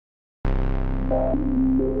Next,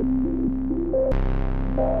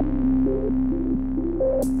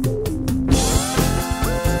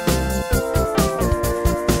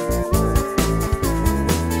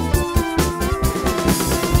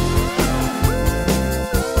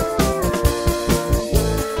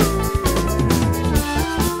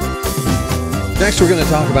 we're going to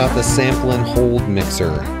talk about the sample and hold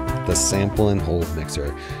mixer. The sample and hold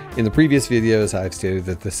mixer. In the previous videos, I've stated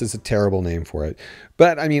that this is a terrible name for it.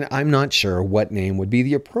 But I mean, I'm not sure what name would be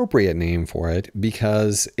the appropriate name for it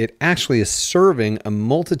because it actually is serving a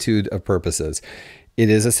multitude of purposes. It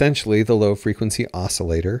is essentially the low frequency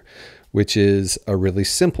oscillator, which is a really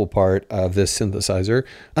simple part of this synthesizer.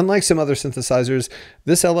 Unlike some other synthesizers,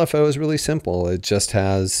 this LFO is really simple. It just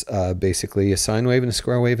has basically a sine wave and a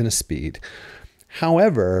square wave and a speed.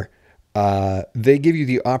 However, they give you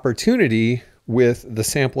the opportunity with the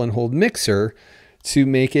sample and hold mixer to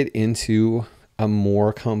make it into a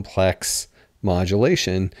more complex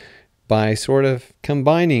modulation by sort of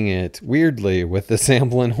combining it weirdly with the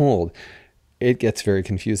sample and hold. It gets very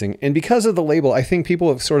confusing. And because of the label, I think people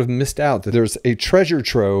have sort of missed out that there's a treasure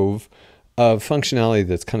trove of functionality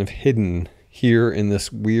that's kind of hidden here in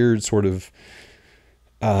this weird sort of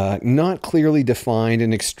not clearly defined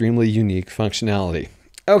and extremely unique functionality.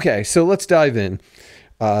 Okay, so let's dive in.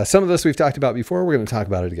 Some of this we've talked about before. We're going to talk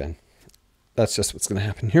about it again. That's just what's going to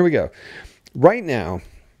happen. Here we go. Right now,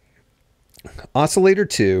 oscillator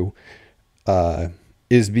 2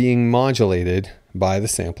 is being modulated by the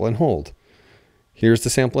sample and hold. Here's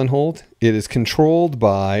the sample and hold. It is controlled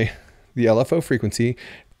by the LFO frequency.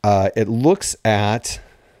 It looks at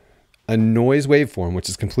a noise waveform, which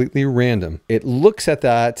is completely random. It looks at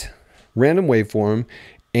that random waveform,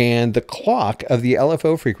 and the clock of the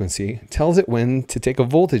LFO frequency tells it when to take a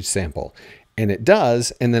voltage sample. And it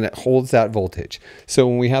does, and then it holds that voltage. So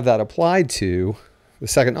when we have that applied to the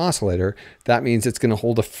second oscillator, that means it's going to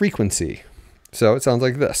hold a frequency. So it sounds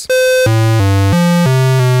like this.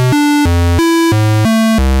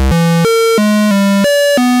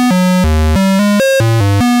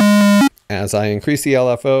 As I increase the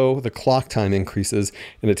LFO, the clock time increases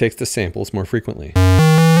and it takes the samples more frequently.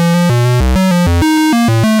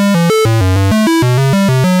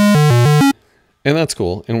 And that's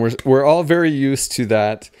cool. And we're all very used to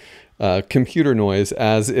that computer noise.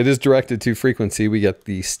 As it is directed to frequency, we get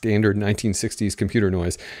the standard 1960s computer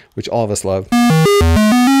noise, which all of us love.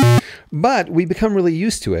 But we become really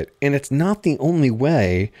used to it. And it's not the only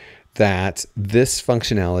way that this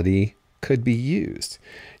functionality could be used.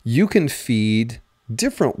 You can feed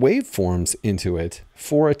different waveforms into it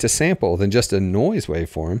for it to sample than just a noise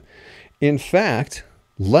waveform. In fact,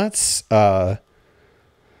 let's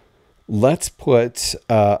put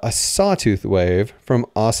a sawtooth wave from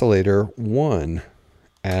oscillator 1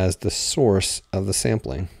 as the source of the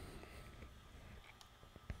sampling,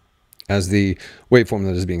 as the waveform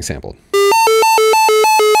that is being sampled.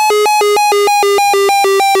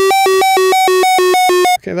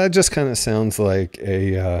 Okay, that just kind of sounds like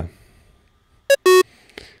a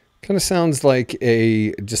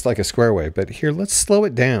just like a square wave. But here, let's slow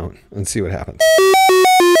it down and see what happens.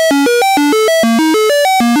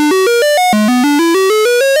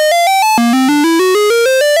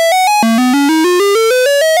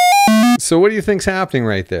 So what do you think's happening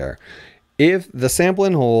right there? If the sample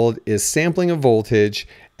and hold is sampling a voltage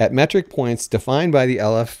at metric points defined by the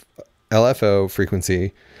LFO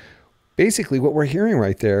frequency, basically what we're hearing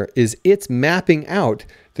right there is it's mapping out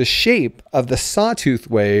the shape of the sawtooth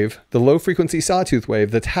wave, the low frequency sawtooth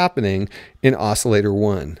wave that's happening in oscillator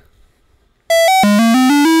 1.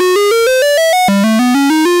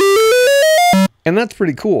 And that's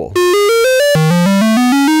pretty cool.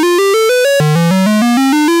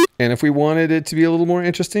 And if we wanted it to be a little more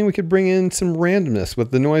interesting, we could bring in some randomness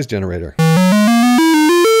with the noise generator.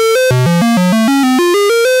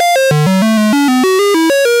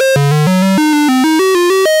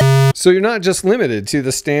 So you're not just limited to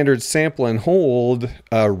the standard sample and hold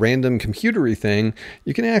random computery thing.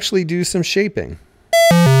 You can actually do some shaping.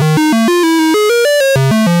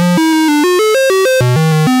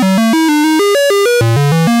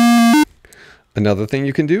 Another thing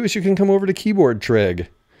you can do is you can come over to keyboard trig.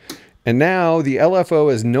 And now the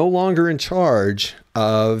LFO is no longer in charge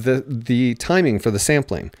of the timing for the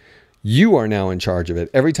sampling. You are now in charge of it.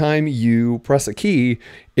 Every time you press a key,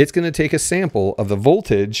 it's going to take a sample of the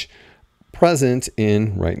voltage present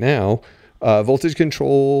in, right now, voltage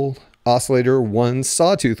control oscillator 1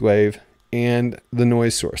 sawtooth wave and the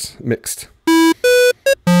noise source mixed.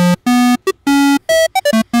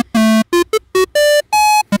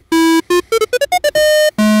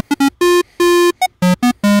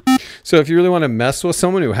 So if you really want to mess with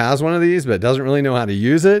someone who has one of these but doesn't really know how to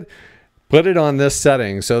use it, put it on this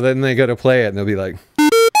setting. So then they go to play it and they'll be like,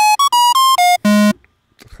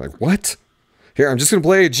 what? Here, I'm just going to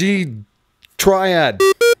play a G triad.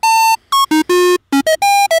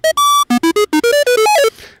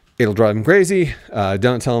 It'll drive them crazy.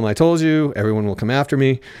 Don't tell them I told you. Everyone will come after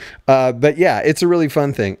me. But yeah, it's a really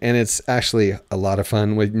fun thing. And it's actually a lot of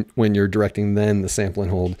fun when you're directing then the sample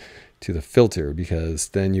and hold to the filter, because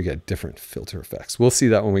then you get different filter effects. We'll see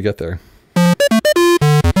that when we get there.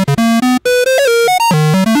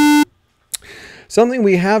 Something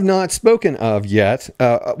we have not spoken of yet,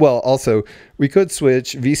 well, also, we could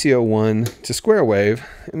switch VCO1 to square wave,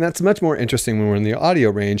 and that's much more interesting when we're in the audio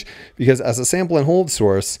range, because as a sample and hold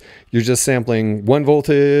source, you're just sampling one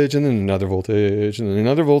voltage, and then another voltage, and then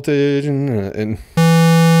another voltage, and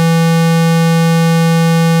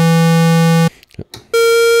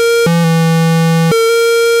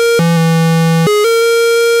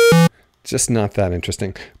just not that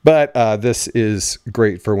interesting. But this is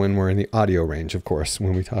great for when we're in the audio range, of course.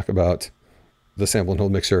 When we talk about the sample and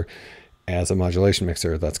hold mixer as a modulation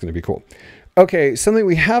mixer, that's going to be cool. Okay, something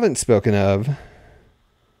we haven't spoken of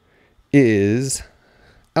is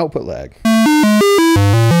output lag.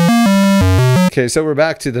 Okay, so we're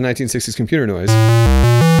back to the 1960s computer noise.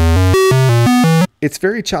 It's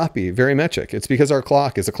very choppy, very metric. It's because our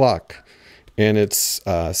clock is a clock, and it's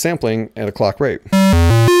sampling at a clock rate.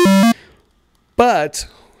 But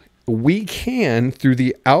we can, through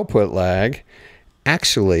the output lag,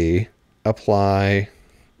 actually apply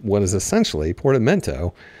what is essentially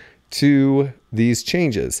portamento to these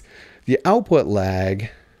changes. The output lag,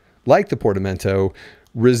 like the portamento,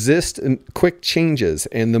 resists quick changes.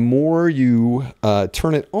 And the more you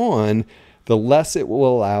turn it on, the less it will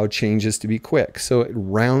allow changes to be quick. So it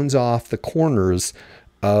rounds off the corners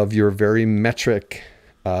of your very metric,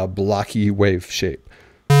 blocky wave shape.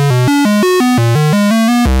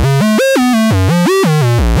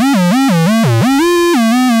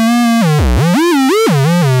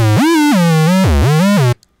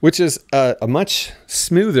 Which is a much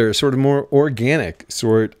smoother, sort of more organic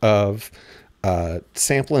sort of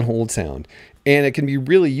sample and hold sound. And it can be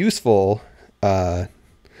really useful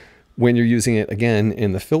when you're using it, again,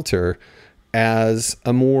 in the filter as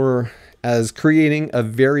creating a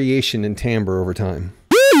variation in timbre over time.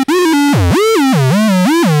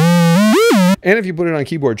 And if you put it on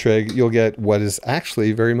keyboard trig, you'll get what is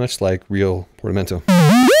actually very much like real portamento.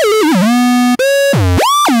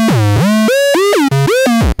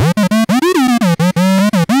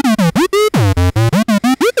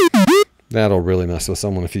 That'll really mess with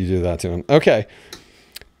someone if you do that to them. Okay.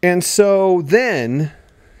 And so then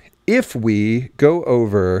if we go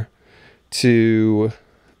over to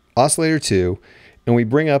oscillator 2 and we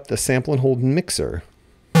bring up the sample and hold mixer,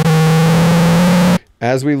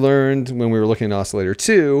 as we learned when we were looking at oscillator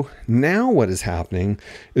 2, now what is happening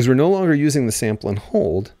is we're no longer using the sample and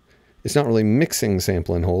hold. It's not really mixing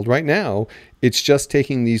sample and hold. Right now, it's just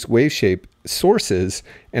taking these wave shape sources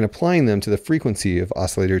and applying them to the frequency of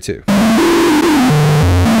oscillator 2.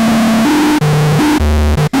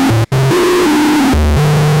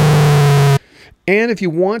 And if you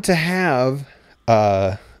want to have,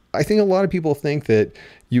 I think a lot of people think that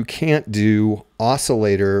you can't do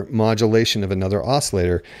oscillator modulation of another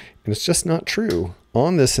oscillator, and it's just not true.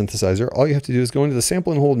 On this synthesizer, all you have to do is go into the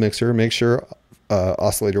sample and hold mixer, make sure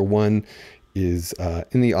oscillator 1 is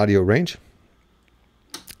in the audio range.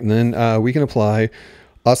 And then we can apply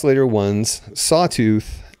oscillator 1's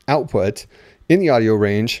sawtooth output in the audio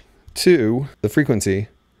range to the frequency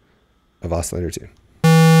of oscillator 2.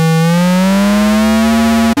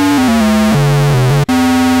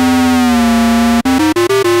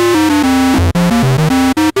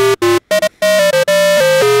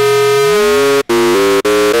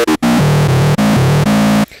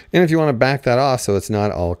 And if you want to back that off so it's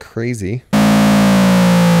not all crazy, and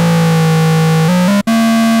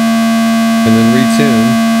then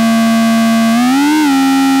retune.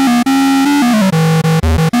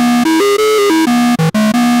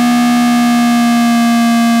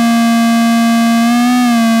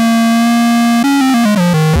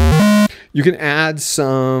 You can add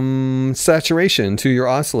some saturation to your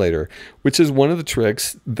oscillator, which is one of the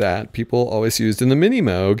tricks that people always used in the Mini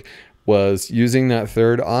Moog, was using that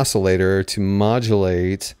third oscillator to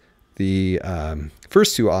modulate the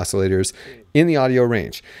first two oscillators in the audio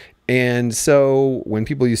range. And so when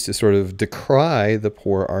people used to sort of decry the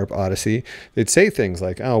poor ARP Odyssey, they'd say things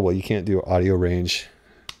like, oh, well, you can't do audio range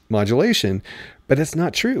modulation. But it's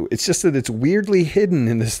not true. It's just that it's weirdly hidden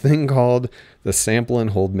in this thing called the sample and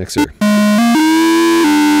hold mixer.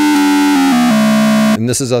 And And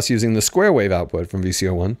this is us using the square wave output from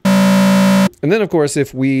VCO1. And then, of course,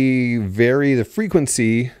 if we vary the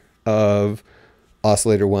frequency of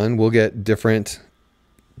oscillator 1, we'll get different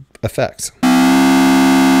effects.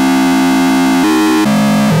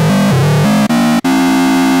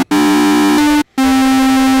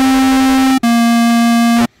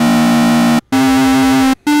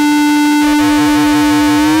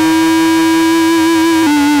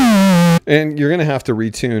 And you're going to have to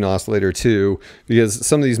retune oscillator 2 because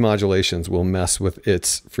some of these modulations will mess with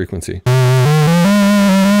its frequency.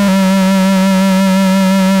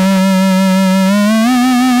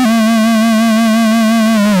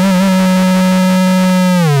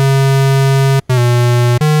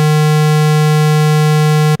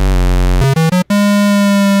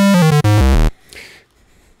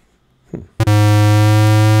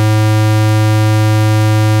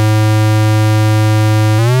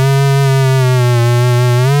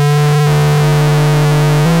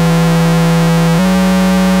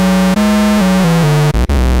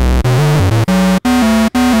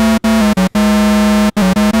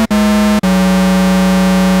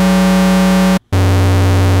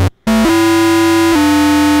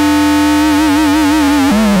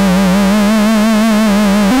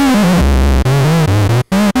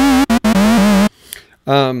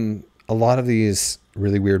 A lot of these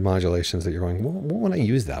really weird modulations that you're going, well, what would I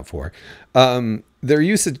use that for? Their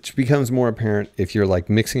usage becomes more apparent if you're like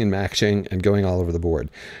mixing and matching and going all over the board.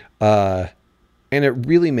 And it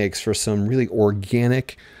really makes for some really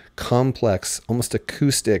organic, complex, almost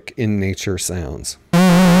acoustic in nature sounds.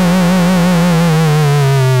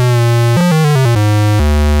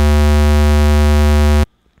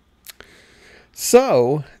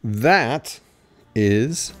 So that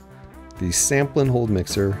is the sample and hold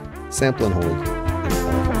mixer, sample and hold